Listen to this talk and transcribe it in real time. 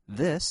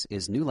This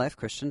is New Life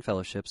Christian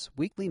Fellowship's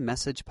weekly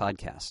message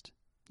podcast.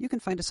 You can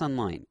find us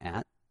online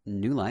at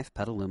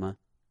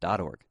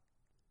newlifepetaluma.org.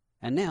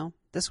 And now,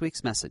 this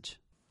week's message.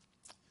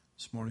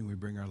 This morning we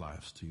bring our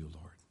lives to you,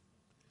 Lord.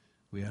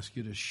 We ask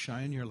you to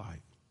shine your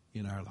light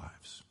in our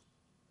lives.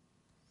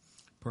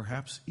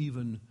 Perhaps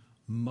even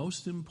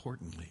most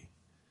importantly,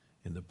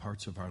 in the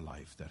parts of our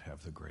life that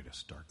have the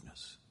greatest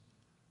darkness.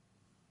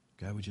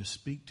 God, would you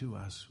speak to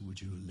us?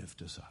 Would you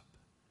lift us up?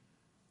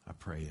 I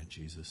pray in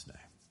Jesus' name.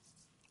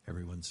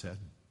 Everyone said,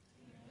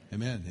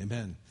 Amen.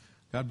 Amen.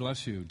 God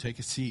bless you. Take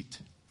a seat.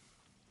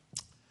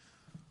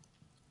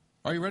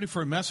 Are you ready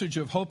for a message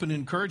of hope and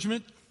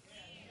encouragement?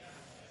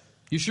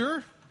 You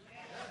sure?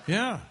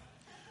 Yeah.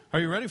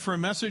 Are you ready for a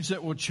message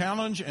that will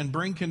challenge and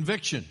bring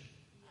conviction?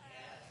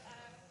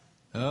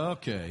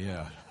 Okay,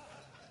 yeah.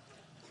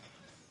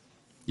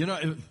 You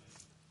know,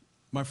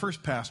 my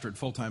first pastorate,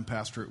 full-time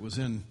pastorate, was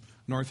in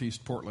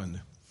Northeast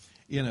Portland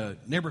in a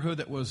neighborhood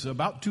that was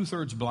about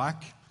two-thirds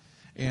black,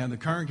 and the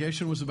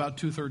congregation was about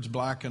two-thirds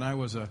black, and I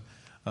was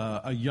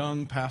a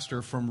young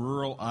pastor from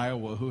rural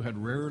Iowa who had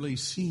rarely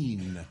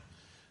seen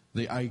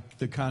the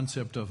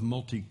concept of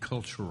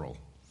multicultural.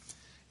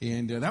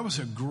 And that was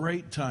a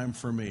great time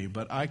for me,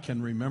 but I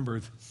can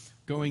remember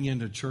going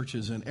into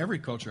churches, and every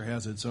culture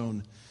has its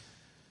own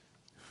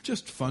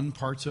just fun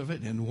parts of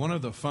it. And one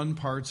of the fun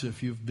parts,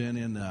 if you've been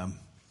in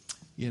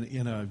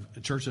a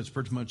church that's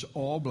pretty much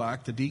all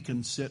black, the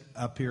deacons sit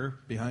up here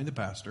behind the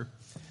pastor,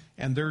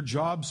 and their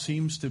job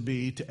seems to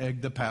be to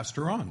egg the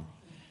pastor on.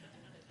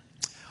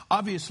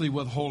 Obviously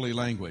with holy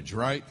language,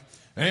 right?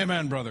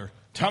 Amen, brother.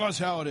 Tell us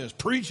how it is.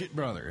 Preach it,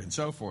 brother, and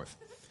so forth.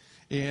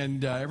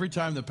 And every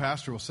time the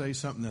pastor will say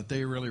something that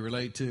they really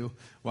relate to,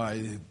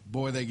 why,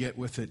 boy, they get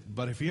with it.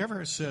 But if he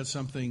ever says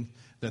something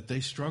that they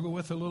struggle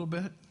with a little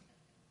bit,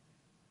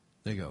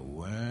 they go,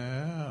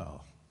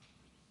 well.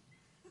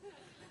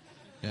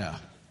 Yeah.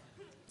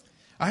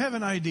 I have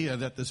an idea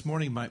that this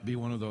morning might be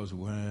one of those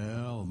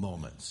well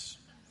moments.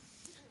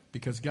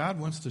 Because God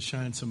wants to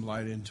shine some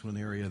light into an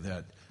area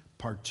that,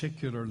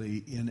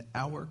 particularly in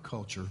our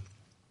culture,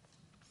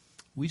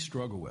 we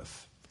struggle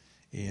with.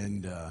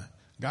 And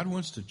God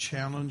wants to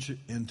challenge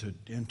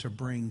and to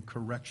bring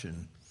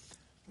correction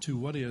to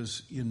what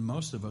is, in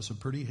most of us, a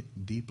pretty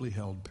deeply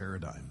held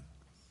paradigm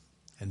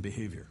and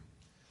behavior.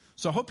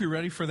 So I hope you're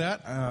ready for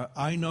that.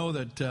 I know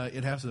that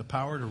it has the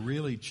power to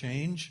really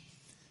change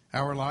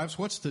our lives.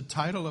 What's the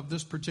title of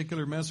this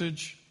particular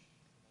message?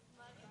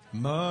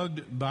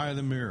 Mugged by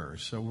the mirror.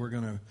 So we're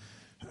gonna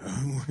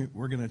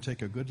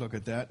take a good look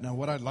at that. Now,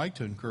 what I'd like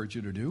to encourage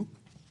you to do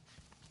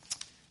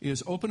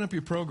is open up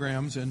your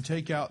programs and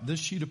take out this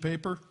sheet of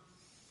paper.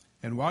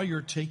 And while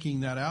you're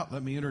taking that out,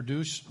 let me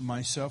introduce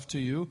myself to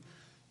you.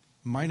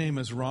 My name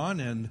is Ron,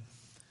 and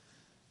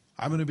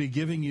I'm going to be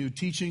giving you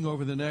teaching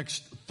over the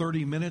next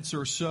 30 minutes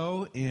or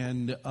so,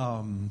 and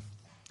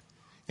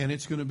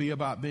it's going to be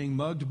about being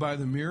mugged by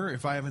the mirror.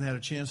 If I haven't had a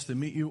chance to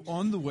meet you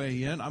on the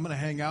way in, I'm going to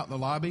hang out in the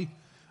lobby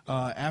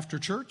after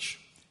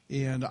church,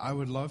 and I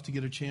would love to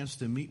get a chance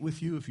to meet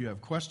with you if you have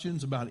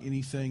questions about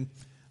anything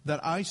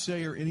that I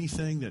say or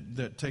anything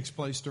that takes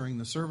place during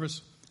the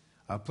service.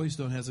 Please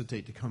don't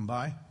hesitate to come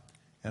by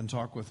and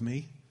talk with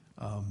me.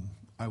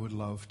 I would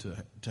love to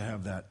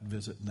have that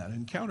visit and that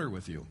encounter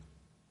with you.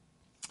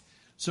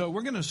 So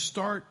we're going to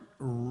start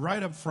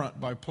right up front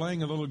by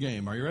playing a little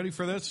game. Are you ready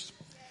for this?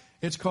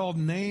 It's called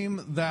Name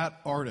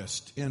That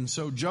Artist. And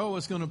so Joe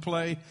is going to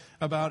play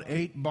about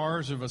 8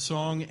 bars of a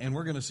song, and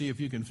we're going to see if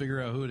you can figure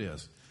out who it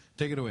is.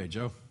 Take it away,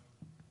 Joe.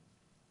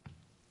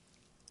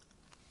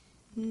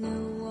 No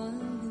one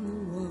in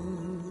the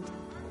world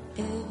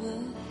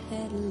ever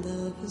had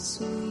love as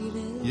sweet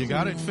as you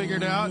got it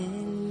figured out?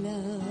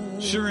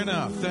 love. Sure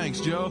enough. Thanks,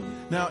 Joe.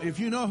 Now, if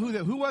you know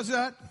who was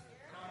that?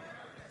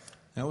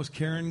 That was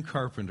Karen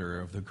Carpenter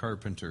of the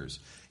Carpenters.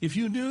 If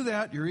you knew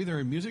that, you're either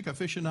a music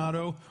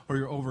aficionado or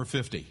you're over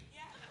 50.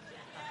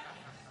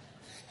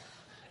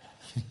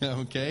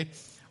 Okay?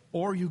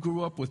 Or you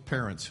grew up with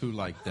parents who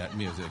liked that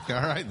music.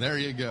 All right, there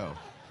you go.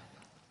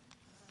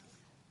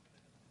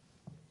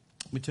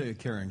 Let me tell you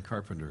Karen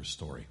Carpenter's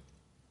story.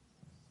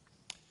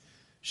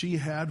 She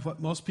had what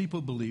most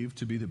people believe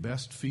to be the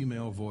best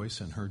female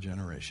voice in her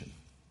generation.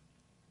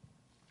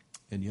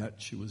 And yet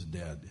she was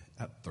dead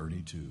at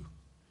 32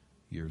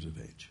 years of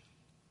age.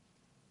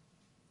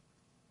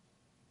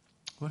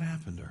 What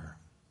happened to her?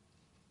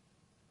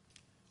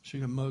 She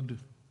got mugged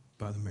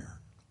by the mirror.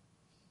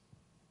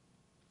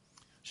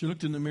 She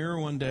looked in the mirror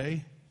one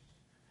day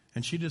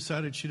and she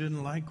decided she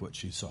didn't like what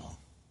she saw.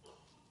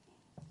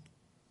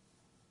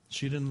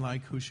 She didn't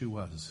like who she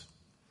was.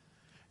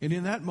 And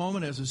in that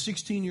moment, as a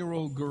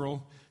 16-year-old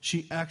girl,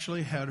 she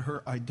actually had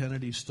her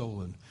identity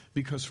stolen.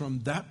 Because from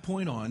that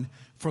point on,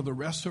 for the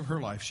rest of her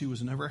life, she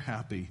was never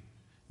happy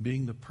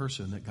being the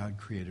person that God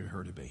created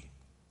her to be.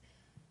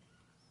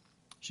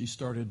 She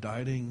started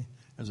dieting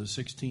as a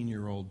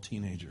 16-year-old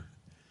teenager.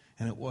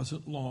 And it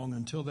wasn't long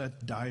until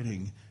that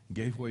dieting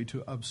gave way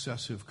to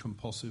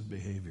obsessive-compulsive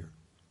behavior.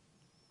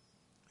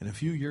 And a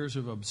few years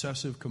of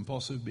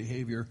obsessive-compulsive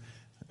behavior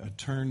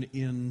turned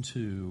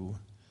into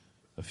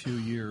a few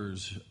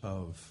years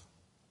of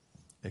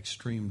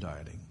extreme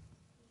dieting,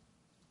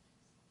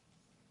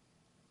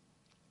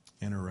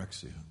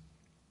 anorexia.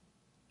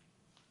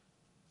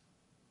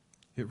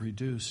 It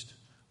reduced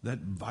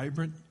that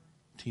vibrant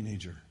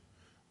teenager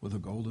with a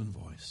golden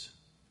voice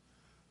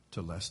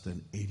to less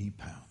than 80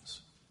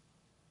 pounds.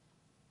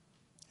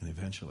 And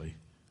eventually,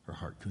 her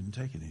heart couldn't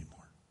take it anymore.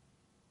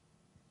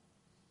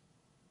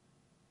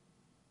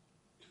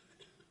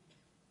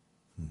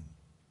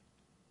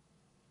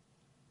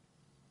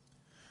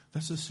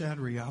 That's the sad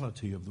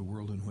reality of the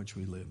world in which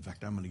we live. In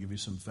fact, I'm going to give you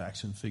some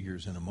facts and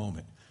figures in a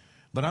moment.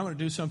 But I'm going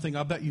to do something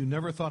I'll bet you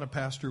never thought a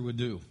pastor would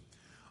do.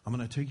 I'm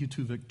going to take you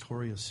to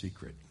Victoria's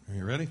Secret. Are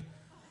you ready?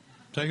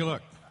 Take a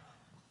look.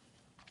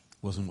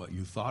 Wasn't what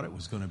you thought it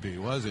was going to be,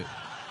 was it?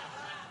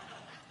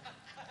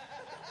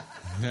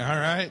 All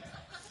right.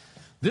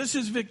 This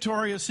is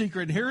Victoria's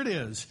Secret. Here it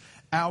is.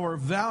 Our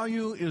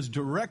value is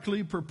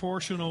directly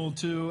proportional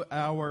to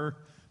our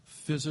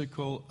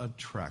physical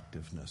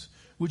attractiveness.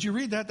 Would you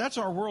read that? That's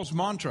our world's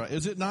mantra,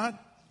 is it not?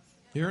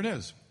 Here it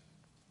is.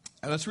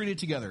 Let's read it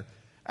together.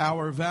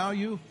 Our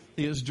value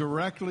is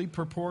directly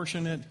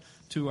proportionate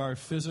to our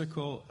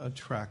physical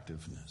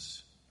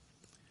attractiveness.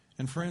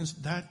 And friends,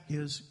 that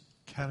is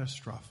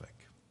catastrophic.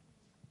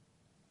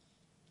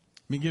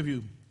 Let me give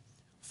you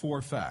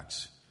 4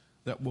 facts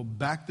that will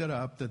back that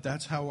up,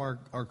 that's how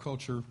our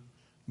culture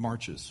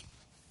marches.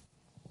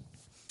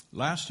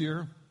 Last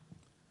year,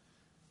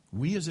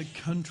 we as a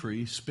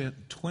country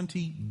spent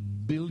 $20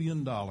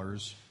 billion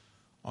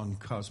on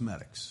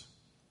cosmetics.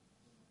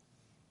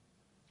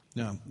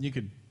 Now, you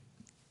could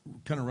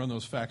kind of run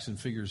those facts and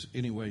figures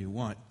any way you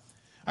want.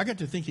 I got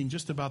to thinking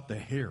just about the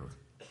hair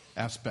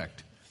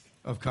aspect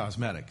of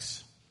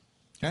cosmetics.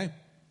 Okay?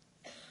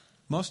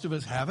 Most of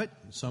us have it,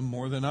 some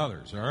more than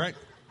others, all right?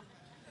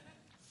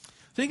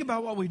 Think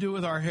about what we do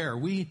with our hair.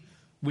 We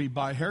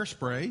buy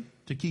hairspray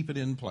to keep it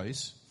in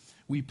place.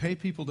 We pay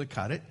people to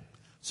cut it.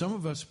 Some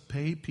of us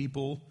pay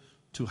people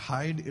to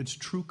hide its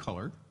true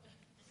color.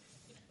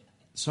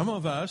 Some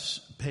of us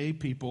pay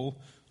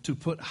people to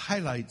put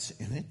highlights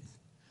in it.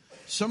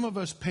 Some of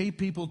us pay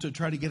people to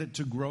try to get it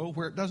to grow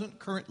where it doesn't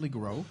currently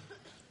grow.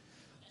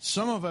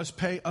 Some of us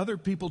pay other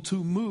people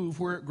to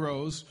move where it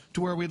grows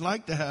to where we'd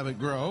like to have it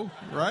grow,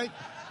 right?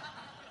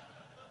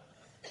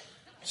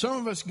 Some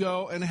of us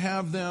go and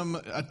have them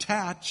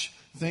attach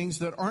things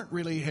that aren't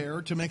really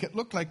hair to make it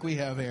look like we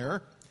have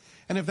hair.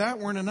 And if that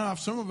weren't enough,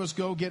 some of us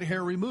go get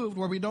hair removed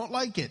where we don't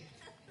like it.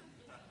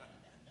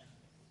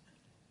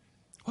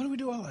 Why do we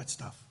do all that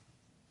stuff?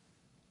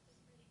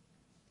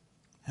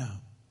 Yeah.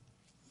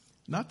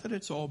 Not that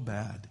it's all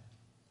bad,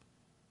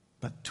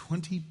 but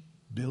 $20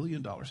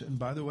 billion. And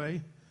by the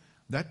way,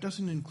 that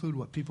doesn't include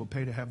what people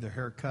pay to have their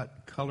hair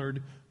cut,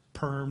 colored,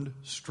 permed,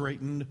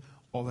 straightened,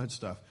 all that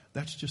stuff.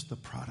 That's just the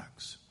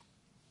products.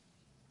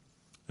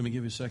 Let me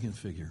give you a second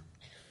figure.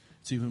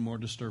 It's even more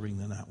disturbing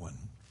than that one.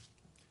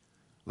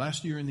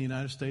 Last year in the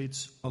United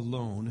States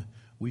alone,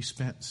 we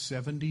spent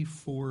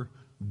 $74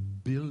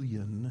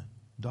 billion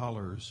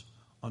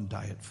on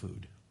diet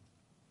food.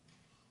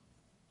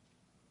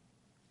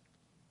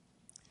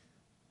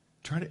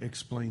 Try to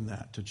explain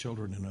that to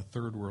children in a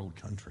third world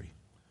country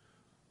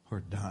who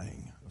are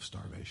dying of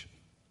starvation.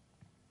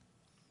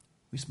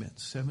 We spent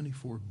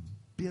 $74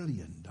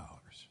 billion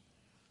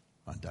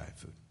on diet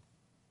food.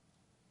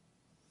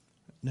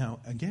 Now,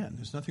 again,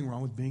 there's nothing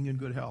wrong with being in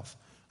good health.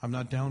 I'm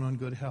not down on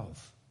good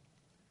health.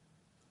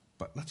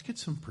 But let's get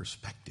some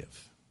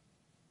perspective.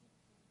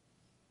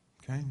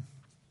 Okay?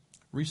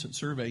 Recent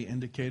survey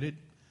indicated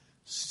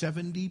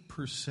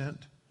 70%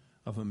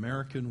 of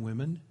American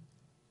women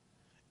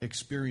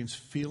experience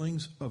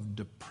feelings of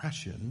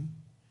depression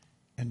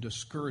and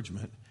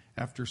discouragement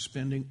after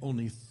spending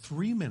only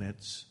 3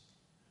 minutes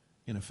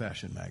in a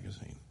fashion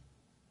magazine.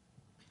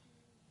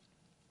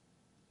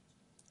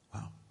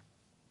 Wow.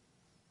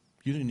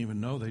 You didn't even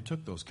know they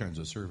took those kinds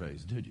of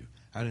surveys, did you?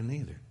 I didn't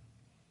either.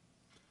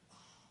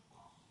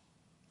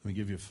 Let me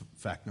give you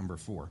fact number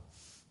 4.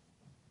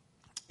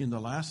 In the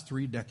last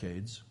 3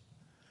 decades,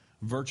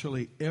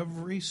 virtually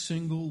every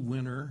single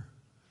winner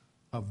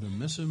of the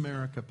Miss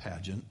America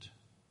pageant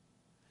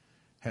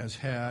has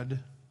had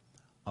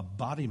a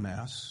body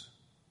mass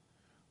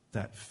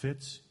that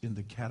fits in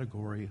the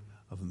category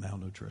of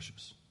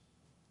malnutritious.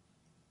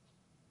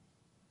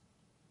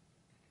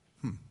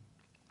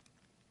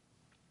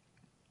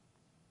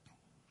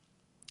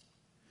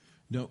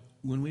 Now,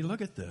 when we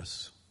look at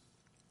this,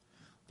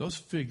 those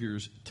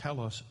figures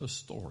tell us a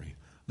story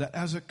that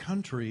as a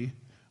country,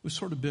 we've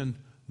sort of been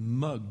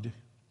mugged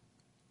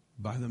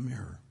by the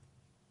mirror.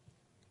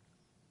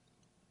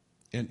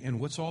 And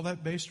what's all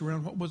that based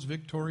around? What was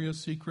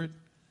Victoria's Secret?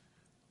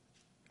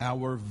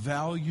 Our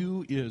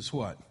value is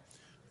what?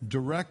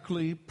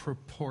 Directly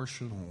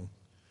proportional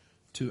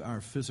to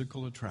our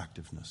physical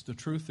attractiveness. The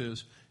truth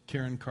is,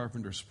 Karen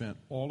Carpenter spent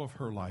all of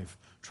her life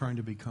trying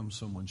to become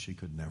someone she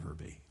could never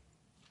be.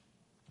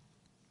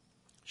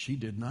 She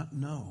did not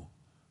know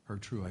her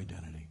true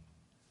identity.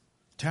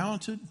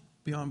 Talented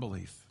beyond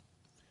belief.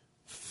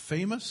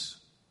 Famous.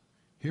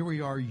 Here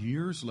we are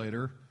years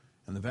later,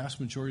 And the vast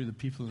majority of the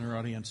people in our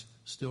audience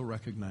still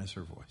recognize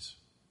her voice.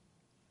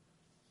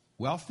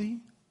 Wealthy,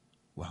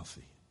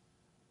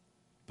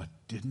 but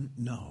didn't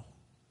know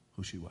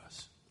who she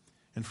was.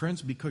 And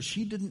friends, because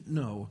she didn't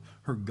know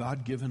her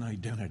God-given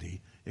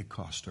identity, it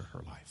cost her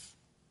her life.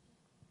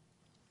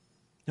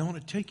 Now, I want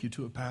to take you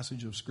to a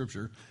passage of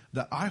Scripture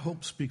that I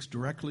hope speaks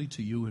directly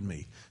to you and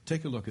me.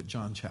 Take a look at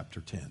John chapter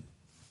 10.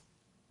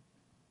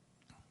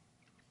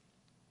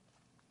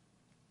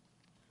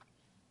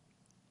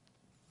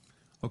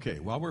 Okay,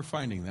 while we're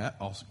finding that,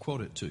 I'll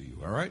quote it to you,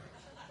 all right?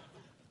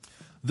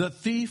 The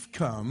thief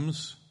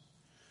comes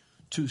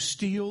to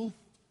steal,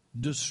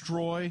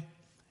 destroy,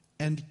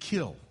 and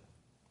kill.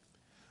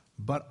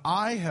 But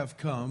I have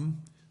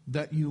come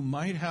that you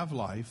might have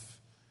life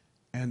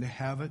and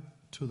have it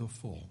to the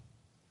full.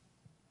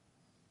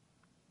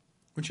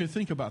 I want you to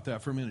think about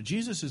that for a minute.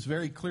 Jesus is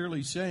very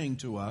clearly saying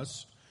to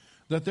us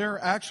that there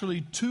are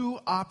actually two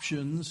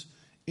options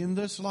in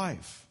this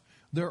life.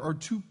 There are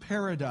two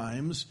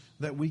paradigms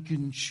that we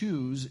can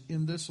choose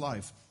in this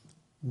life.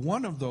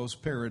 One of those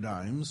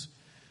paradigms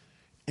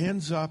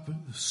ends up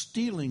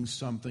stealing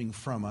something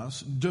from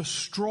us,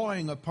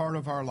 destroying a part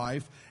of our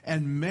life,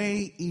 and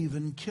may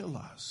even kill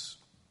us.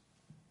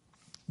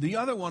 The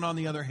other one, on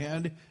the other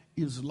hand,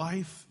 is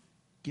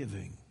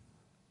life-giving.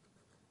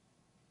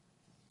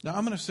 Now,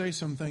 I'm going to say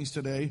some things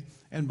today,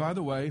 and by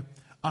the way,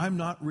 I'm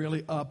not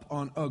really up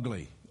on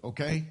ugly,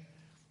 okay?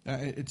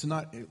 It's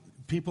not...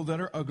 People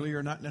that are ugly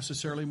are not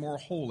necessarily more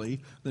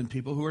holy than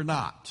people who are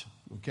not,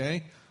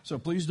 okay? So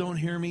please don't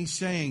hear me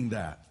saying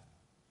that.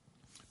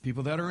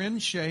 People that are in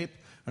shape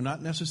are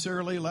not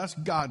necessarily less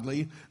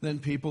godly than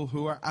people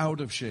who are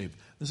out of shape.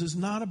 This is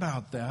not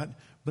about that,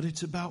 but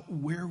it's about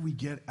where we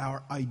get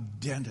our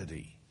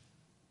identity.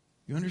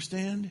 You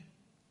understand?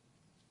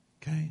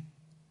 Okay?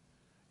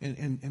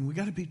 And we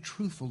got to be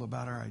truthful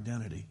about our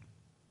identity.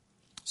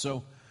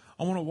 So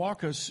I want to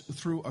walk us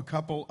through a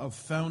couple of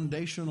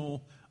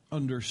foundational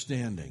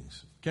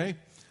understandings. Okay?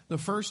 The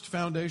first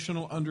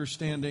foundational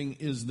understanding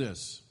is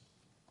this.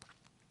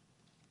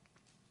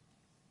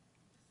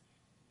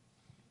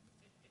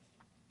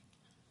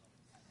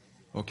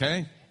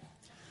 Okay?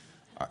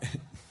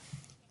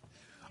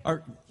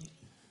 I'll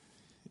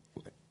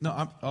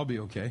be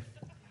okay.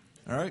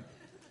 All right?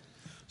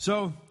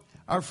 So,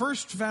 our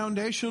first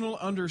foundational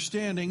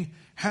understanding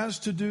has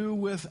to do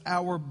with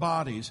our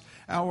bodies.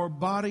 Our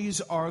bodies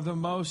are the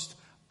most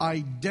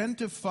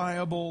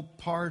identifiable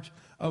part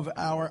of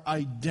our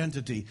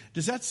identity.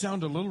 Does that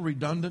sound a little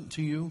redundant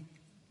to you?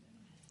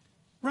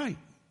 Right.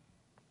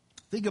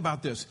 Think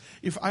about this.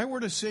 If I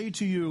were to say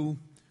to you,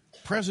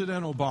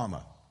 President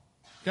Obama,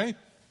 okay?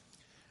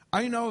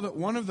 I know that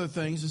one of the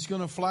things that's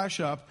going to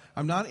flash up,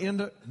 I'm not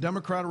into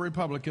Democrat or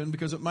Republican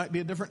because it might be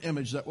a different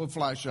image that will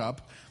flash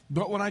up,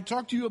 but when I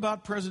talk to you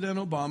about President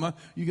Obama,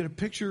 you get a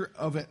picture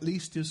of at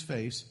least his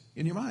face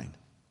in your mind.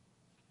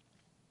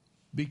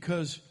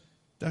 Because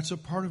that's a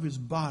part of his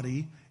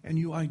body, and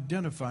you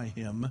identify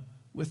him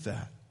with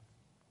that.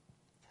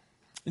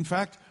 In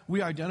fact,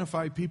 we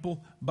identify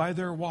people by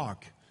their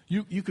walk.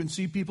 You can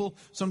see people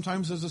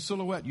sometimes as a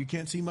silhouette. You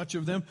can't see much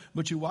of them,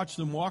 but you watch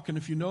them walk, and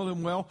if you know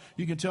them well,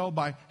 you can tell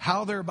by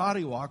how their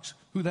body walks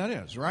who that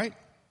is, right?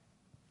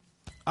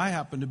 I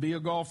happen to be a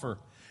golfer,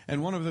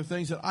 and one of the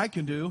things that I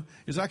can do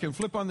is I can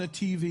flip on the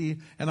TV,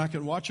 and I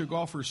can watch a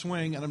golfer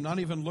swing, and I'm not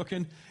even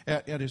looking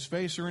at his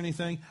face or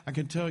anything. I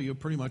can tell you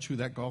pretty much who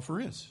that golfer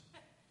is.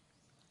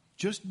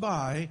 Just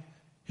by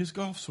his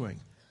golf swing.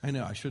 I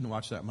know, I shouldn't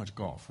watch that much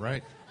golf,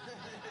 right?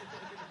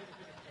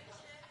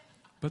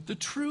 But the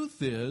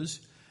truth is,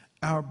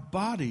 our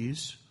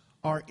bodies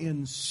are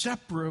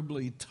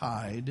inseparably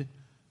tied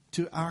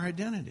to our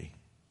identity.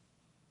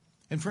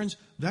 And friends,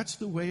 that's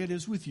the way it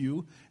is with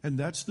you, and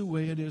that's the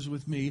way it is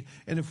with me.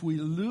 And if we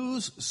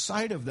lose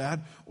sight of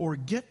that or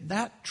get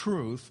that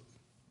truth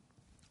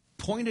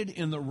pointed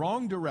in the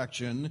wrong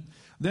direction,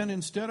 then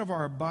instead of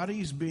our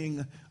bodies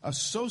being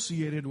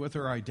associated with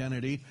our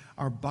identity,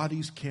 our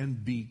bodies can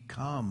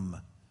become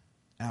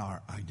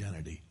our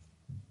identity.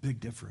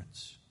 Big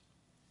difference.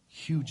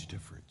 Huge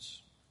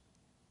difference.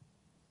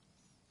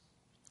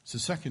 It's the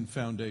second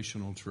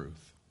foundational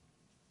truth.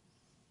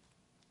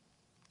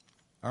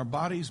 Our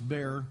bodies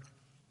bear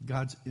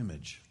God's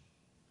image.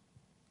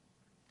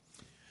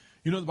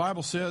 You know, the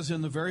Bible says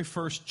in the very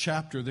first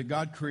chapter that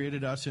God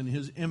created us in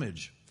His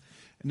image.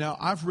 Now,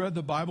 I've read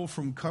the Bible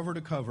from cover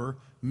to cover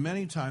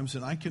many times,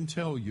 and I can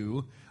tell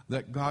you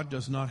that God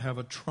does not have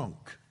a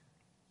trunk.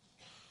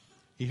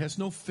 He has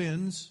no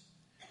fins.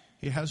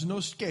 He has no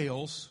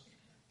scales.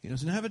 He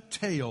doesn't have a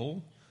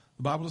tail.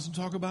 The Bible doesn't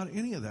talk about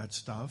any of that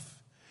stuff,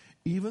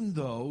 even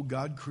though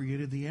God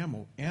created the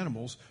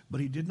animals,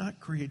 but He did not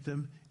create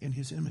them in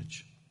His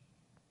image.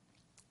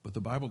 But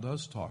the Bible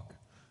does talk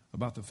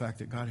about the fact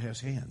that God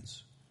has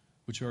hands,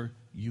 which are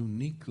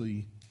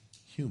uniquely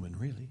human,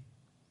 really.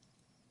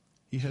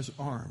 He has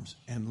arms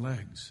and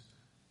legs.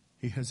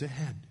 He has a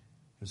head,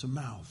 has a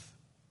mouth.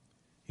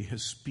 He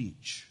has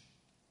speech.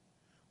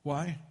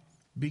 Why?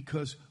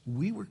 Because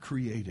we were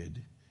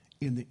created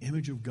in the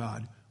image of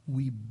God.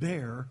 We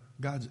bear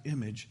God's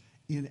image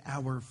in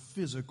our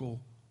physical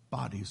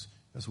bodies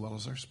as well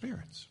as our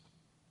spirits.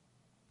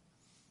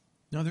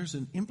 Now, there's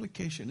an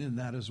implication in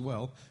that as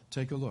well.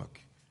 Take a look.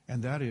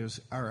 And that is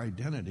our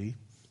identity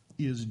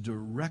is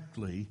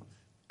directly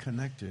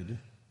connected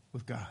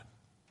with God.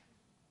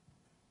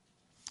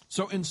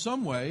 So in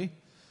some way,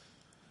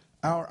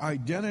 our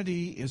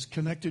identity is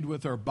connected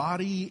with our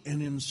body,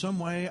 and in some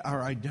way,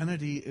 our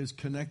identity is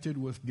connected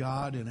with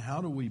God. And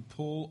how do we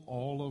pull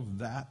all of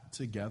that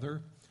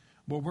together?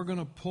 Well, we're going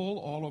to pull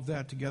all of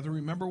that together.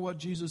 Remember what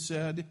Jesus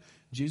said?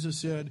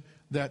 Jesus said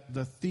that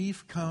the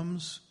thief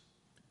comes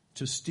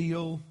to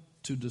steal,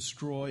 to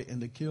destroy, and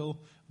to kill,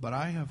 but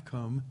I have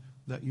come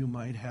that you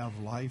might have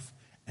life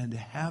and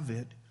have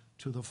it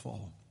to the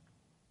full.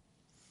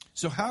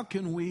 So how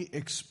can we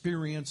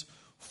experience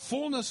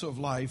fullness of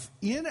life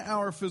in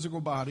our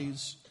physical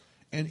bodies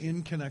and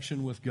in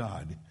connection with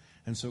God?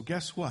 And so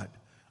guess what?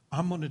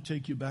 I'm going to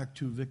take you back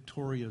to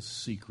Victoria's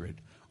Secret,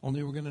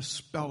 only we're going to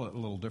spell it a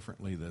little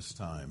differently this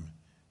time.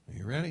 Are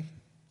you ready?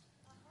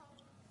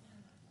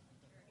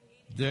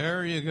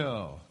 There you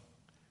go.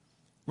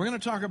 We're going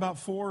to talk about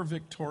 4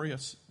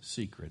 Victoria's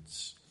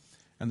Secrets,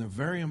 and they're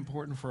very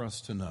important for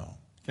us to know,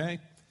 okay?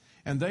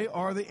 And they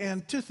are the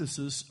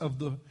antithesis of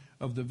the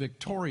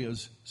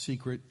Victoria's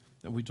Secret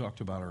that we talked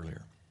about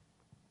earlier.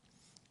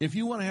 If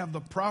you want to have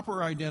the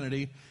proper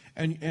identity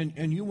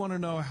and you want to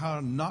know how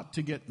not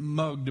to get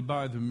mugged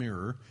by the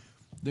mirror,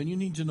 then you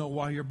need to know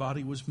why your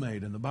body was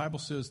made. And the Bible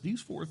says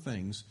these 4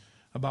 things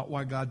about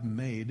why God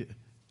made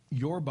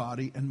your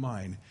body and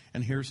mine.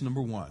 And here's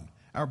number 1.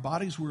 Our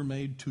bodies were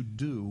made to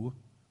do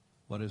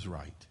what is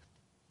right.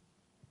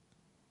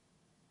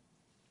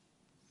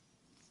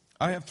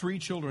 I have 3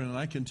 children, and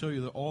I can tell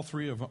you that all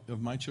 3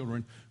 of my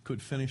children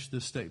could finish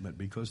this statement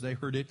because they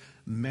heard it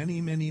many,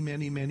 many,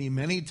 many, many,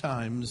 many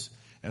times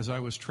as I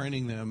was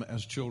training them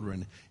as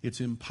children. It's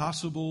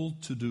impossible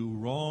to do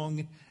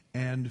wrong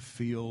and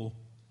feel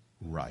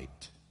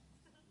right.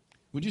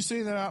 Would you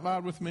say that out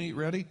loud with me?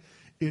 Ready?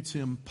 It's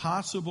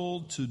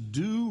impossible to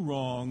do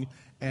wrong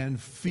and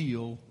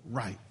feel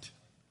right.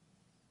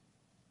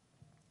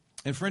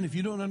 And friend, if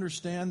you don't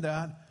understand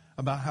that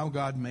about how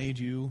God made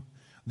you,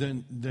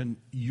 then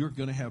you're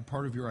going to have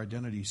part of your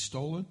identity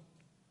stolen,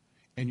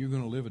 and you're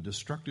going to live a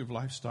destructive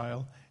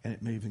lifestyle, and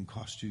it may even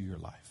cost you your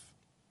life.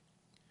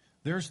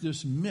 There's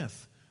this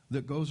myth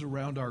that goes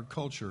around our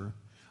culture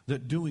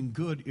that doing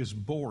good is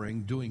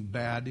boring, doing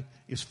bad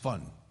is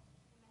fun.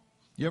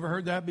 You ever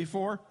heard that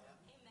before?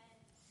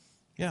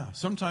 Yeah,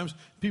 sometimes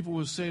people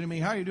will say to me,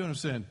 how are you doing? I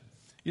said,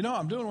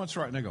 I'm doing what's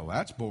right. And I go,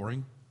 that's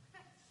boring.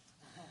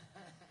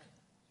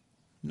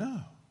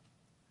 No,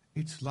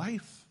 it's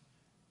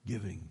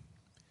life-giving.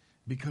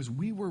 Because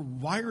we were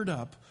wired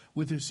up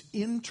with this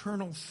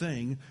internal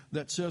thing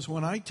that says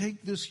when I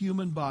take this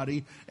human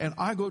body and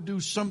I go do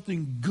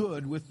something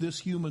good with this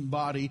human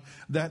body,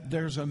 that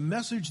there's a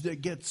message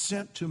that gets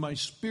sent to my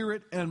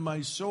spirit and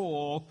my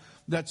soul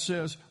that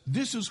says,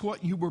 this is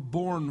what you were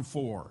born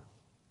for.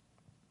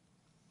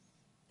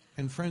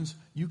 And friends,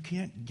 you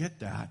can't get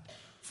that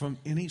from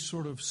any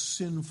sort of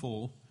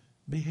sinful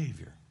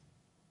behavior.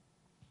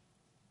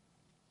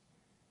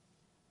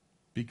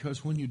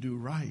 Because when you do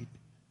right,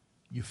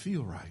 you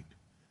feel right.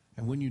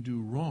 And when you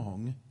do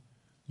wrong,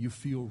 you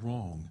feel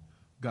wrong.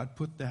 God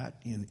put that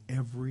in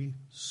every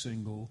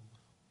single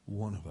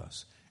one of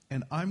us.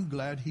 And I'm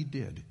glad He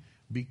did.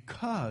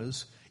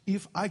 Because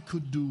if I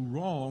could do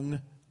wrong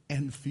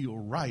and feel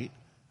right,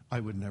 I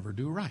would never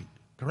do right.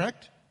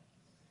 Correct?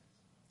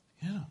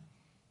 Yeah.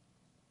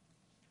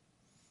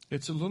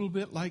 It's a little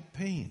bit like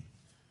pain.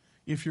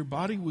 If your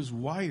body was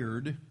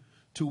wired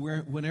to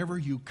where whenever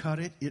you cut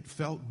it, it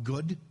felt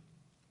good,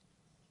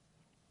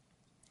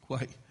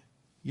 why,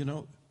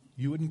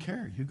 you wouldn't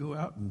care. You go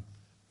out and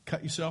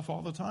cut yourself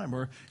all the time.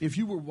 Or if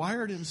you were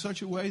wired in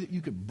such a way that you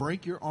could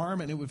break your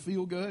arm and it would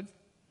feel good,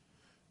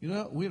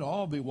 we'd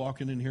all be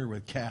walking in here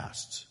with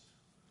casts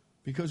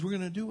because we're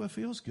going to do what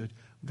feels good.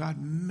 God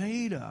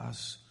made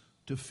us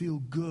to feel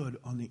good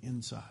on the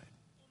inside.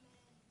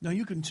 Now,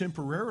 you can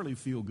temporarily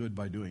feel good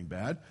by doing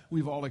bad.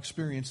 We've all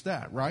experienced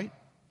that, right?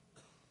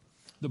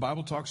 The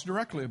Bible talks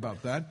directly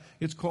about that.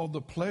 It's called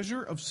the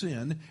pleasure of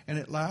sin, and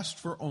it lasts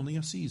for only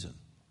a season.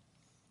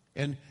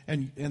 And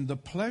the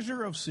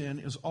pleasure of sin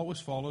is always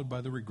followed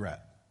by the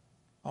regret.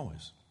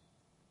 Always.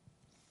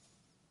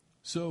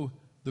 So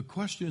the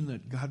question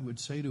that God would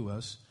say to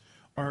us,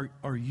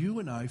 are you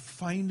and I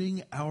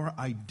finding our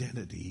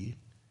identity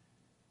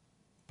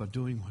by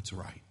doing what's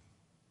right?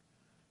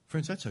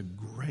 Friends, that's a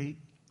great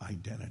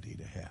identity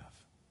to have.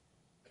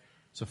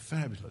 It's a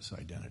fabulous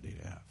identity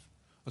to have.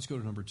 Let's go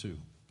to number 2.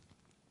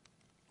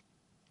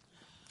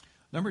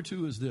 Number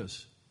 2 is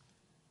this.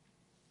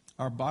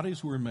 Our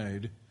bodies were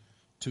made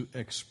to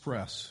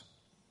express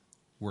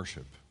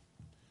worship.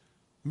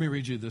 Let me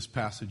read you this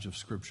passage of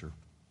Scripture.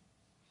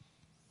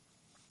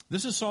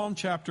 This is Psalm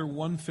chapter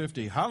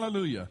 150.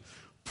 Hallelujah.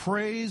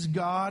 Praise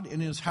God in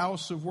His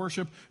house of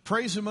worship.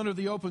 Praise Him under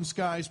the open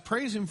skies.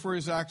 Praise Him for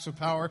His acts of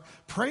power.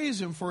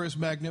 Praise Him for His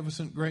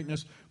magnificent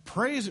greatness.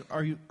 Praise Him.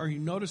 Are you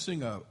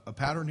noticing a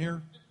pattern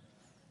here?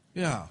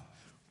 Yeah.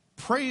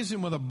 praise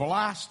him with a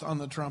blast on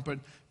the trumpet,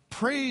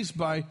 praise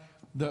by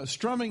the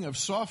strumming of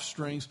soft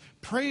strings,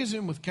 praise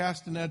him with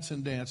castanets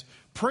and dance,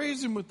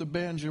 praise him with the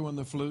banjo and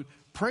the flute,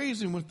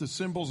 praise him with the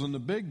cymbals and the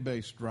big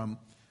bass drum.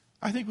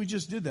 I think we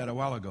just did that a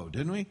while ago,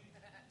 didn't we?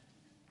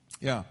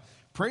 Yeah.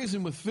 Praise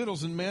him with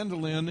fiddles and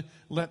mandolin.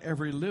 Let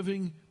every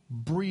living,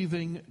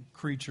 breathing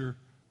creature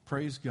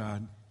praise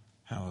God.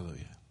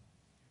 Hallelujah.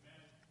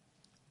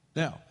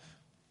 Now,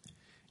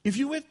 if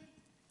you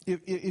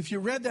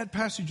read that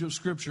passage of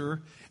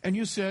Scripture and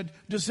you said,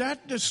 does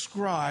that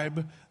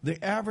describe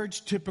the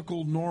average,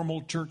 typical,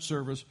 normal church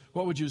service,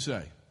 what would you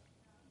say?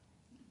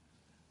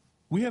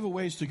 We have a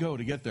ways to go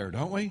to get there,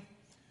 don't we?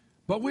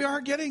 But we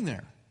are getting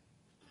there.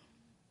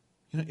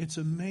 You know, it's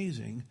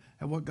amazing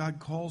at what God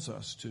calls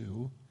us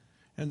to,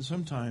 and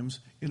sometimes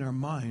in our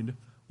mind,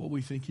 what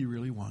we think he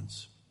really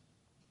wants.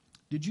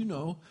 Did you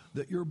know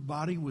that your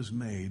body was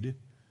made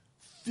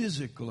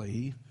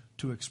physically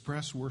to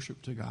express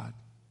worship to God?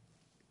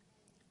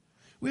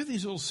 We have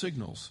these little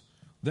signals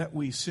that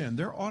we send.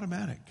 They're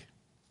automatic.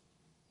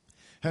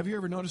 Have you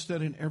ever noticed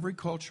that in every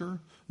culture,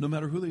 no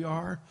matter who they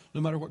are,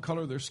 no matter what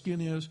color their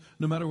skin is,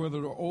 no matter whether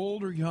they're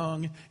old or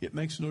young, it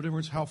makes no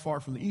difference how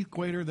far from the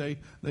equator they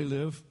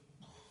live?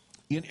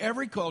 In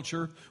every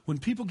culture, when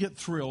people get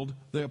thrilled,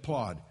 they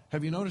applaud.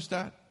 Have you noticed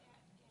that?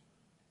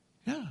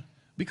 Yeah,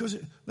 because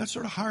that's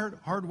sort of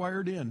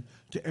hardwired in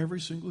to every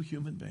single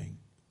human being.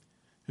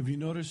 Have you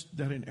noticed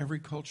that in every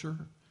culture,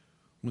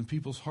 when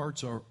people's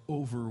hearts are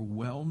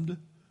overwhelmed,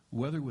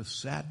 whether with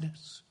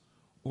sadness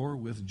or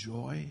with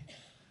joy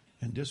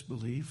and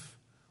disbelief,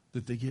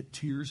 that they get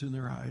tears in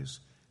their eyes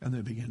and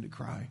they begin to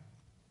cry?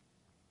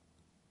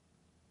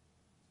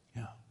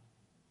 Yeah.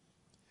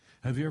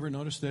 Have you ever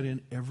noticed that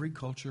in every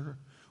culture,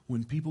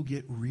 when people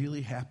get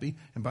really happy,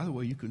 and by the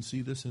way, you can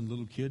see this in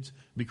little kids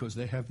because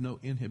they have no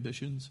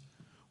inhibitions.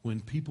 When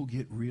people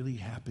get really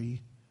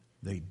happy,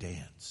 they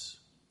dance.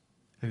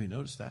 Have you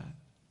noticed that?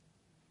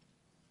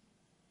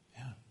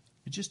 Yeah,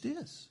 it just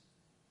is.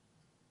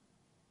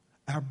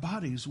 Our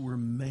bodies were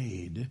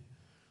made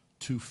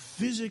to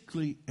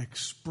physically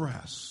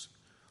express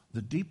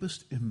the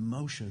deepest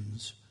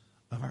emotions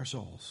of our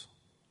souls.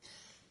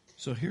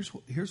 So here's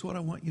what I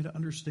want you to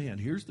understand.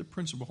 Here's the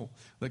principle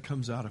that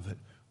comes out of it.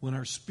 When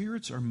our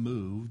spirits are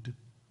moved,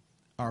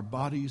 our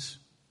bodies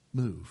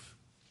move.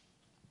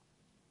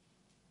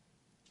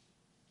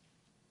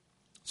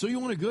 So you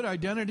want a good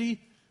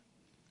identity?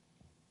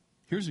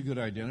 Here's a good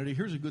identity.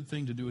 Here's a good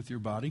thing to do with your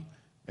body.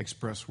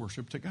 Express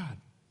worship to God.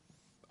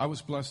 I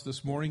was blessed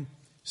this morning,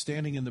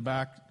 standing in the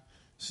back,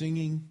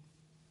 singing,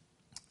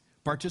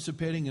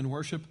 participating in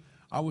worship.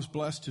 I was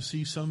blessed to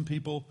see some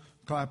people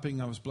clapping.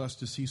 I was blessed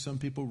to see some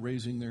people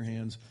raising their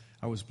hands.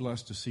 I was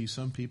blessed to see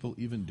some people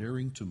even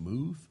daring to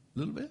move a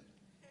little bit.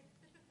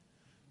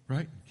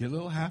 Right? Get a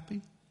little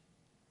happy.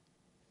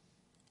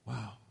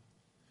 Wow.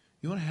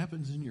 You know what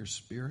happens in your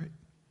spirit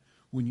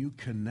when you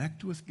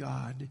connect with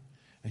God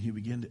and you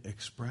begin to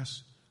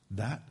express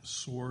that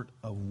sort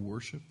of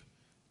worship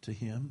to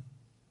him?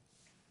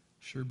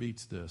 Sure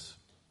beats this.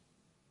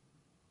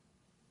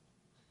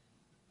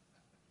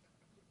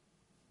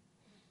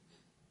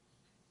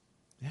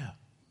 Yeah.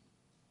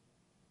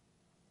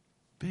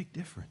 Big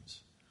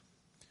difference.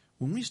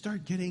 When we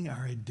start getting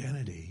our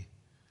identity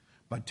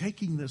by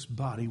taking this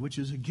body, which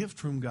is a gift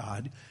from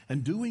God,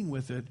 and doing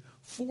with it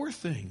 4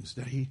 things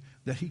that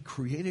he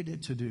created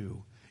it to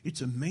do,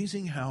 it's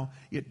amazing how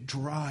it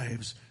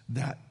drives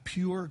that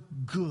pure,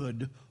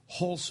 good,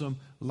 wholesome,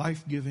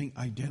 life-giving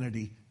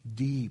identity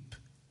deep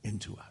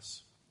into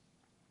us.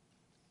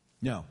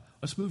 Now,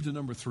 let's move to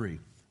number 3.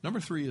 Number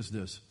 3 is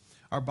this.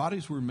 Our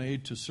bodies were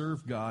made to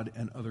serve God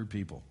and other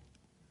people.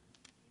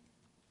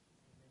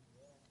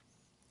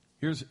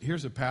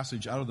 Here's a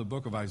passage out of the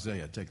book of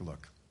Isaiah. Take a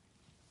look.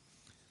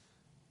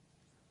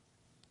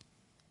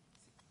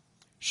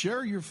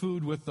 Share your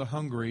food with the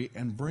hungry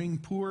and bring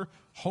poor,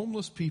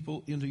 homeless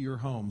people into your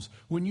homes.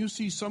 When you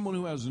see someone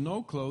who has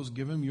no clothes,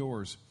 give him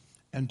yours.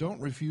 And don't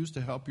refuse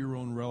to help your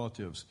own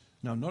relatives.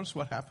 Now, notice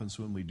what happens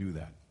when we do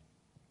that.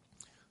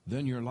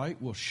 Then your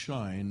light will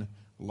shine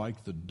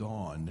like the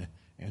dawn,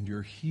 and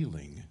your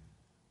healing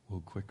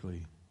will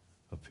quickly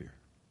appear.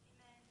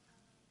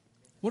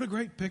 What a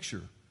great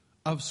picture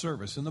of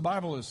service. And the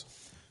Bible is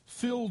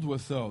filled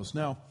with those.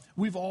 Now,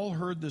 we've all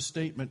heard this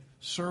statement,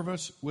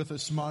 service with a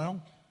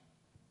smile,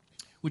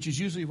 which is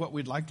usually what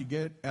we'd like to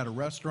get at a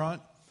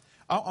restaurant.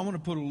 I want to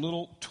put a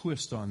little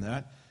twist on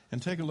that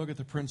and take a look at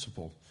the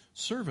principle.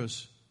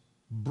 Service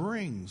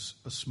brings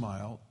a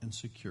smile and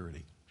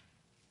security.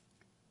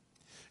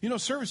 You know,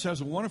 service has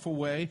a wonderful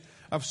way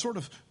of sort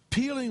of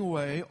peeling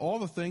away all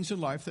the things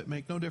in life that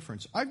make no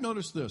difference. I've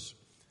noticed this,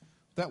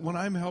 that when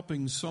I'm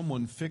helping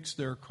someone fix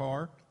their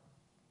car,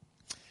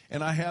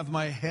 and I have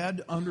my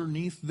head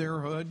underneath their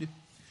hood,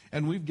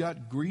 and we've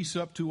got grease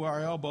up to our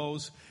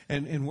elbows,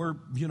 and we're,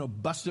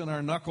 busting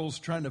our knuckles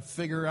trying to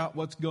figure out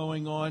what's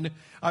going on.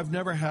 I've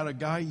never had a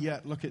guy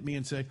yet look at me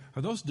and say,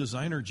 "Are those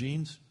designer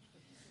jeans?"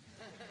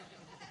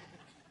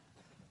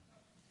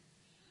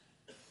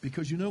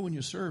 Because when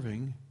you're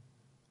serving,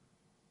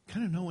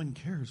 kind of no one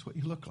cares what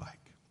you look like.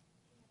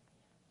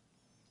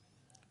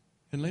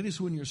 And ladies,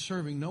 when you're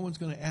serving, no one's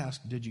going to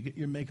ask, did you get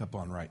your makeup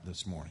on right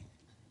this morning?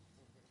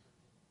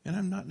 And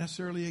I'm not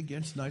necessarily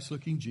against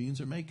nice-looking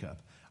jeans or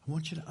makeup. I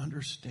want you to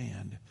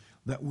understand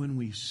that when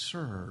we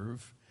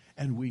serve,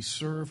 and we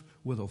serve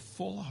with a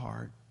full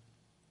heart,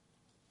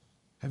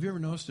 have you ever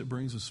noticed it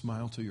brings a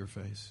smile to your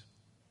face?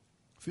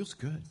 It feels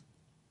good.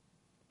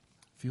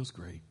 It feels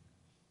great.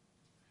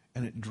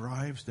 And it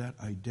drives that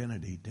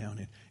identity down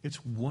in.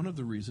 It's one of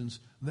the reasons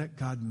that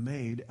God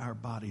made our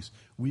bodies.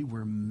 We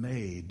were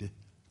made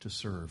to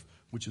serve,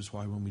 which is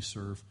why when we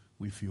serve,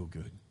 we feel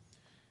good.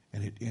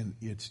 And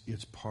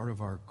it's part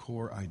of our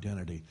core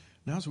identity.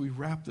 Now, as we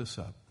wrap this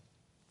up,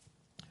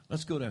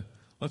 let's go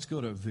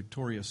to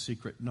Victoria's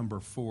Secret number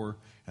 4,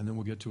 and then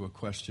we'll get to a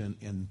question,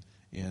 and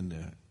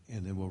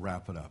then we'll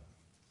wrap it up.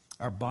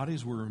 Our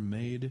bodies were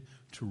made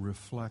to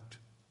reflect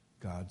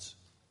God's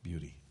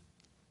beauty.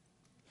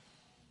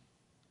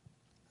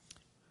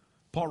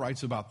 Paul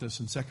writes about this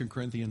in 2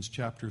 Corinthians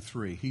chapter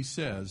 3. He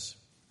says,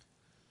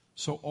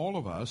 so all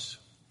of us,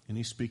 and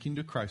he's speaking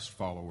to Christ's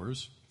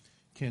followers,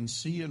 can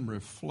see and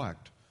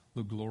reflect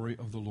the glory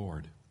of the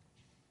Lord.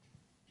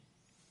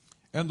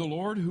 And the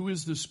Lord, who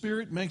is the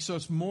Spirit, makes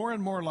us more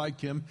and more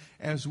like him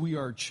as we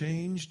are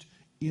changed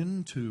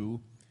into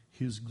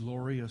his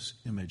glorious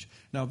image.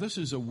 Now, this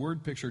is a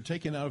word picture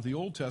taken out of the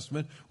Old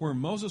Testament where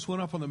Moses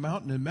went up on the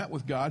mountain and met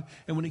with God.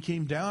 And when he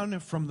came down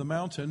from the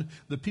mountain,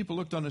 the people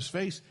looked on his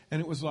face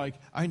and it was like,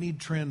 I need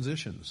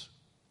transitions.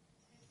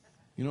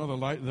 You know,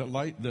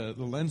 the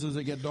lenses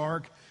that get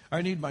dark.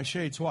 I need my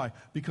shades. Why?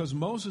 Because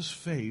Moses'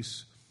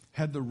 face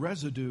had the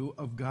residue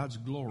of God's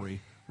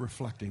glory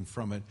reflecting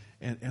from it,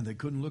 and they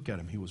couldn't look at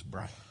him. He was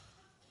bright.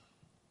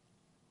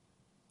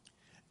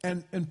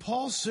 And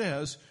Paul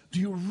says, do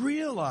you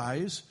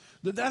realize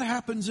that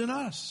happens in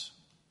us?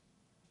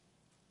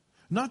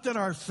 Not that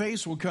our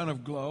face will kind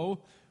of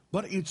glow,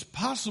 but it's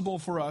possible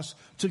for us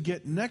to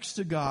get next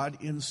to God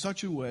in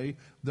such a way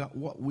that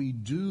what we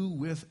do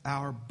with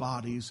our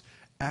bodies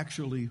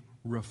actually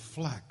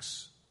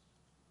reflects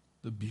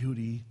the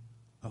beauty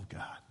of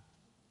God.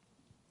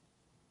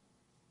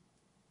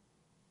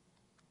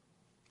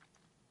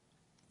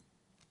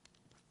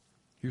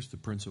 Here's the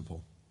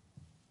principle.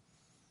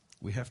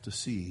 We have to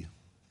see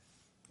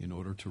in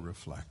order to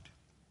reflect.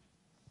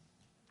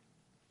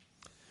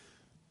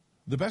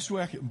 The best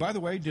way, by the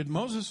way, did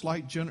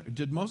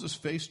Moses'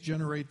 face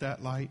generate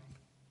that light?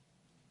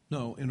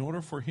 No, in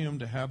order for him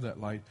to have that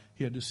light,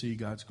 he had to see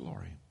God's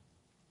glory.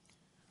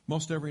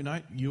 Most every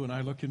night, you and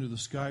I look into the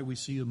sky, we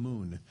see a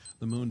moon.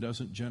 The moon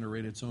doesn't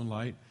generate its own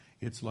light.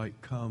 Its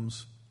light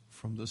comes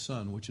from the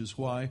sun, which is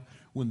why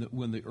when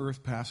the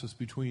earth passes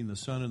between the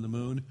sun and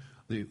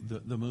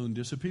the moon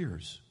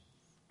disappears.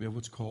 We have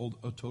what's called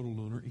a total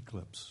lunar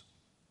eclipse.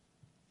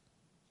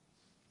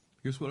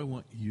 Here's what I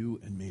want you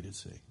and me to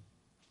see.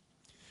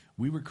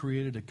 We were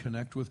created to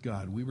connect with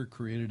God. We were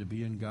created to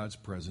be in God's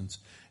presence.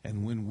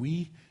 And when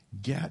we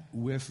get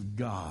with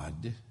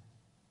God,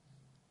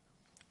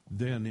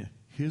 then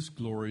his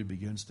glory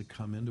begins to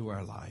come into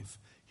our life.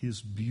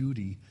 His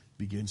beauty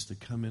begins to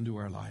come into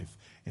our life.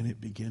 And it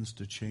begins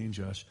to change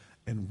us.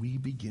 And we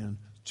begin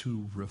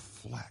to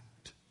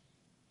reflect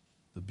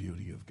the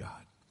beauty of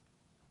God.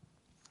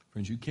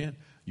 Friends, you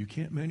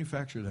can't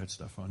manufacture that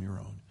stuff on your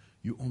own.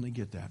 You only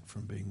get that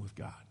from being with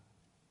God.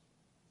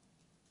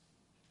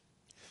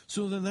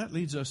 So then that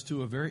leads us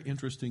to a very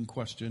interesting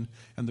question.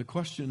 And the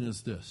question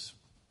is this.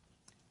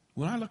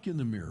 When I look in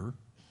the mirror,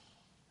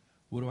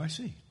 what do I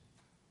see?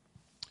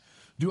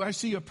 Do I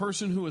see a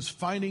person who is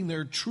finding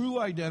their true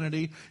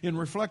identity in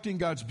reflecting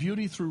God's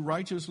beauty through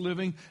righteous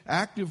living,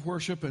 active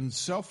worship, and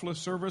selfless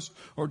service?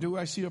 Or do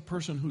I see a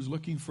person who's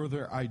looking for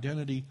their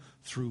identity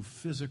through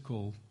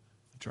physical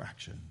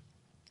attraction?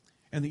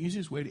 And the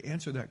easiest way to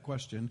answer that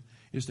question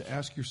is to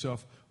ask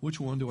yourself, which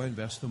one do I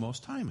invest the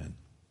most time in?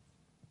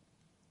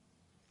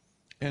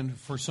 And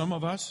for some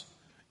of us,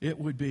 it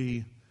would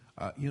be,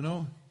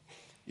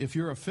 if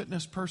you're a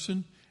fitness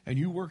person and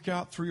you work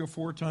out 3 or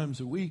 4 times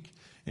a week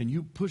and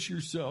you push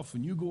yourself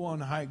and you go on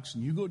hikes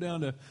and you go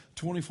down to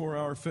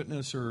 24-hour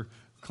fitness or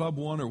Club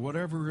One or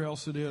whatever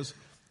else it is,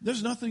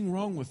 there's nothing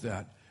wrong with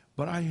that.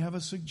 But I have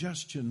a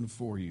suggestion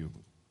for you,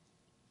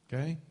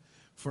 okay?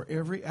 For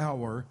every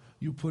hour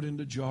you put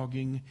into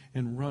jogging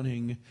and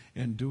running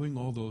and doing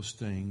all those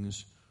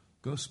things,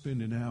 go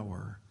spend an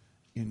hour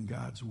in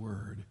God's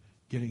Word,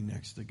 getting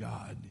next to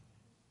God,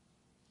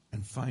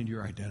 and find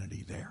your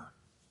identity there.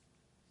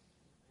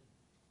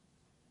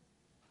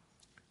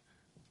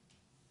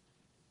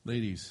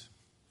 Ladies,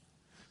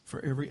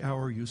 for every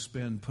hour you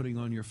spend putting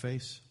on your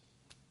face,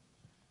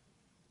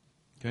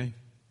 okay,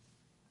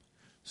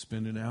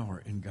 spend an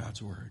hour in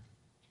God's Word,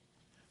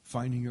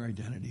 finding your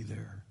identity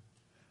there.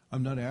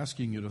 I'm not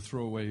asking you to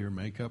throw away your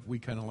makeup. We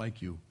kind of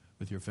like you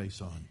with your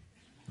face on,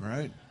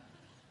 right?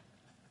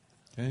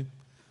 Okay?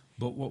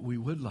 But what we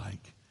would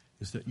like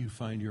is that you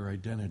find your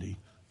identity,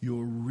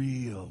 your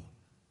real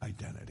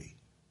identity,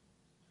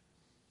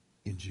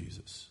 in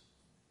Jesus,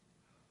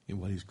 in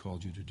what He's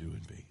called you to do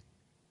and be.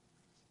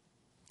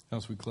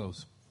 as we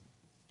close.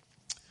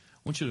 I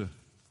want you to,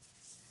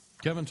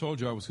 Kevin told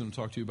you I was going to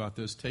talk to you about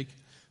this.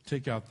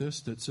 Take out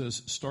this that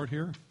says, start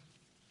here.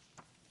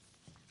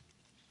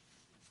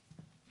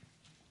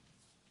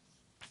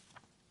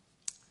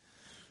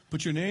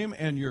 Put your name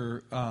and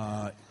your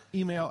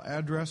email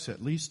address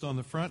at least on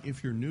the front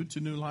if you're new to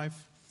New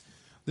Life.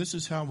 This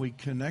is how we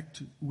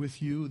connect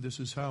with you. This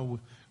is how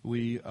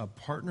we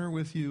partner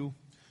with you.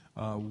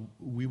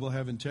 We will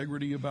have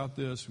integrity about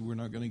this. We're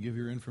not going to give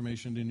your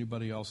information to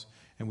anybody else,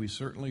 and we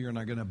certainly are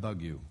not going to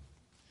bug you.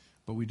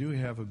 But we do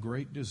have a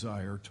great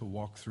desire to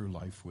walk through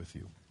life with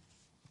you.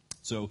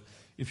 So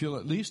if you'll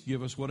at least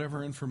give us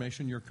whatever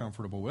information you're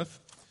comfortable with,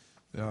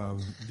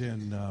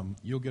 then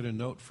you'll get a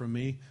note from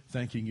me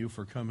thanking you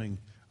for coming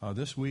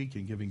this week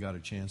and giving God a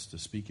chance to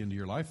speak into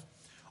your life.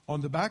 On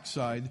the back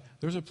side,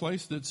 there's a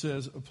place that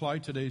says, apply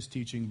today's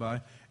teaching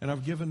by, and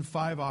I've given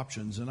 5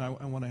 options, and I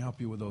want to help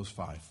you with those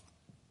 5.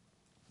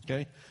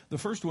 Okay? The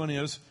first one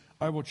is,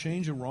 I will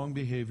change a wrong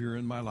behavior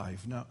in my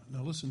life. Now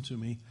listen to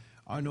me.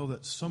 I know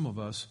that some of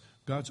us,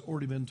 God's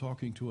already been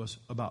talking to us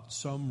about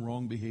some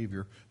wrong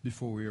behavior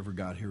before we ever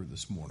got here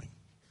this morning.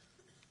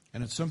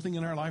 And it's something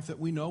in our life that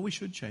we know we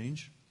should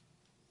change.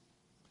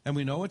 And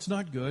we know it's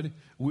not good.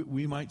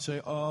 We might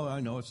say, oh,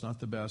 I know it's not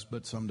the best,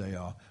 but someday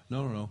I'll.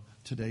 No.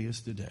 Today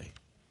is the day.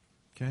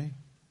 Okay?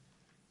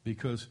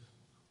 Because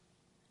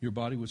your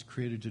body was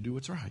created to do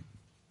what's right,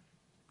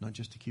 not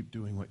just to keep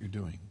doing what you're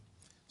doing.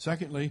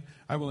 Secondly,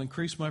 I will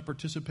increase my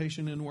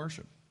participation in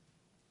worship.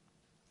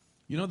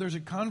 You know, there's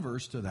a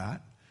converse to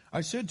that.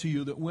 I said to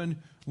you that when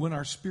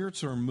our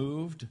spirits are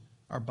moved,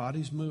 our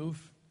bodies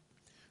move.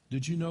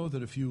 Did you know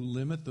that if you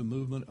limit the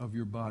movement of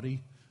your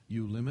body,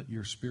 you limit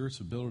your spirit's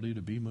ability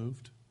to be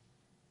moved?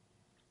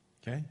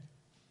 Okay?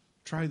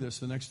 Try this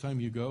the next time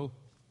you go.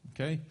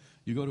 Okay?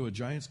 You go to a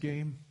Giants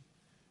game,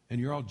 and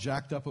you're all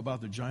jacked up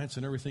about the Giants,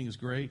 and everything is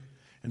great,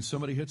 and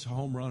somebody hits a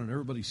home run, and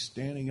everybody's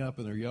standing up,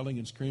 and they're yelling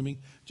and screaming.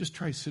 Just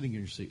try sitting in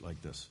your seat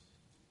like this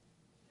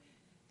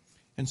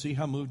and see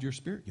how moved your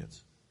spirit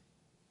gets.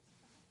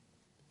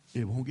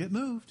 It won't get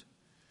moved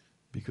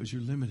because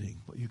you're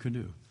limiting what you can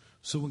do.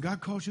 So when God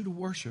calls you to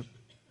worship,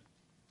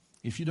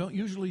 if you don't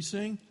usually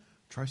sing,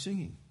 try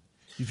singing.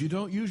 If you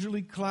don't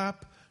usually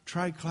clap,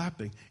 try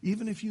clapping.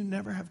 Even if you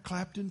never have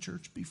clapped in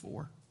church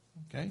before,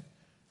 okay?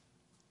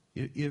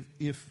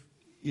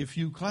 If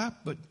you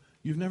clap but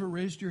you've never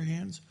raised your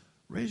hands,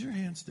 raise your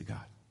hands to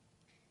God,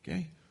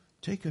 okay?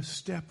 Take a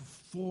step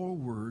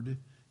forward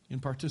in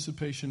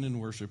participation in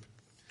worship.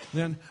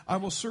 Then I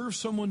will serve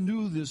someone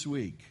new this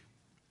week.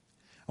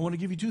 I want to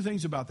give you 2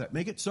 things about that.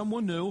 Make it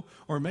someone new,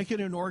 or make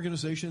it an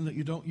organization that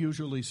you don't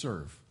usually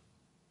serve.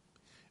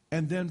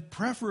 And then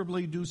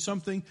preferably do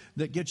something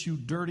that gets you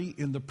dirty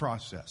in the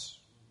process.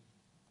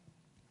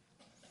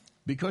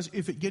 Because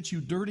if it gets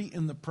you dirty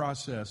in the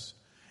process,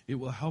 it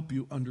will help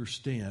you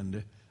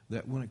understand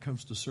that when it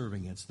comes to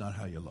serving, it's not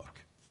how you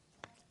look.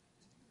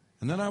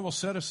 And then I will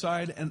set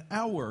aside an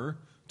hour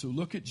to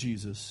look at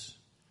Jesus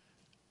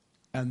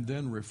and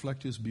then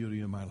reflect His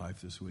beauty in my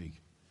life this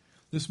week.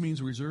 This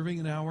means reserving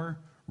an hour,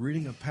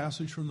 reading a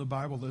passage from the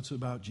Bible that's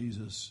about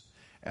Jesus,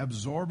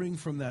 absorbing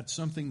from that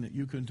something that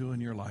you can do in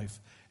your life,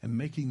 and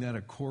making that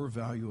a core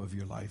value of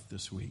your life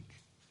this week,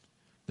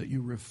 that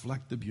you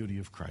reflect the beauty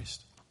of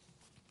Christ.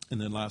 And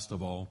then last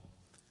of all,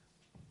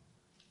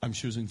 I'm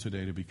choosing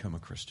today to become a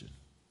Christian.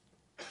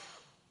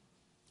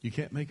 You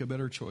can't make a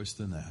better choice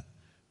than that,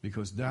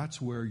 because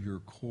that's where your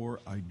core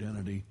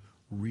identity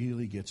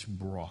really gets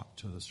brought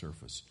to the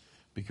surface.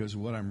 Because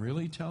what I'm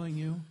really telling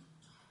you,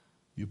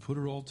 you put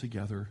it all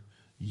together,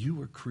 you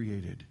were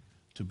created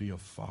to be a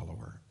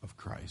follower of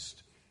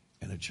Christ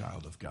and a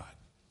child of God.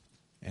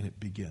 And it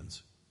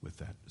begins with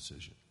that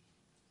decision.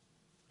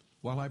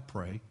 While I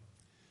pray,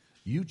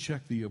 you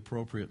check the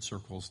appropriate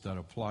circles that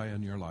apply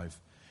in your life.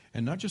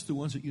 And not just the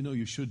ones that you know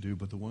you should do,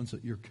 but the ones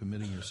that you're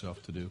committing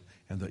yourself to do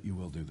and that you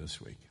will do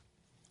this week.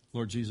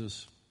 Lord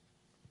Jesus,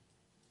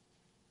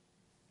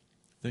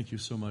 thank you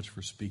so much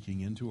for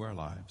speaking into our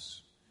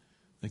lives.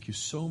 Thank you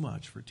so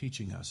much for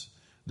teaching us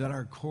that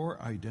our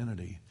core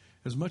identity,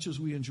 as much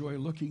as we enjoy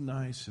looking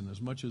nice and as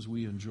much as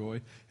we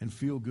enjoy and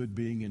feel good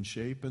being in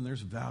shape, and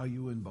there's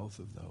value in both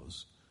of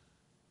those.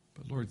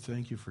 But Lord,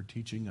 thank you for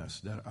teaching us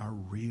that our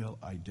real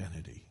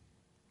identity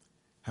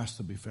has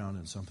to be found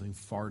in something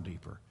far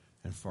deeper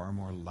and far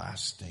more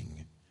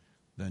lasting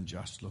than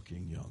just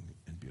looking young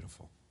and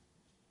beautiful.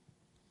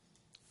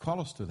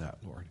 Call us to that,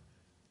 Lord.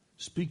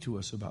 Speak to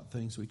us about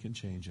things we can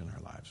change in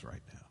our lives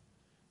right now.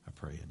 I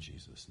pray in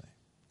Jesus'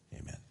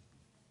 name. Amen.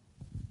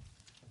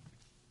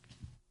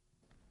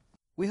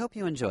 We hope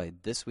you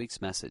enjoyed this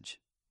week's message.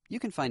 You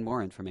can find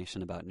more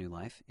information about New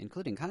Life,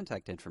 including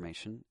contact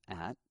information,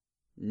 at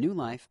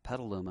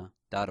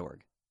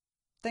newlifepetaluma.org.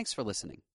 Thanks for listening.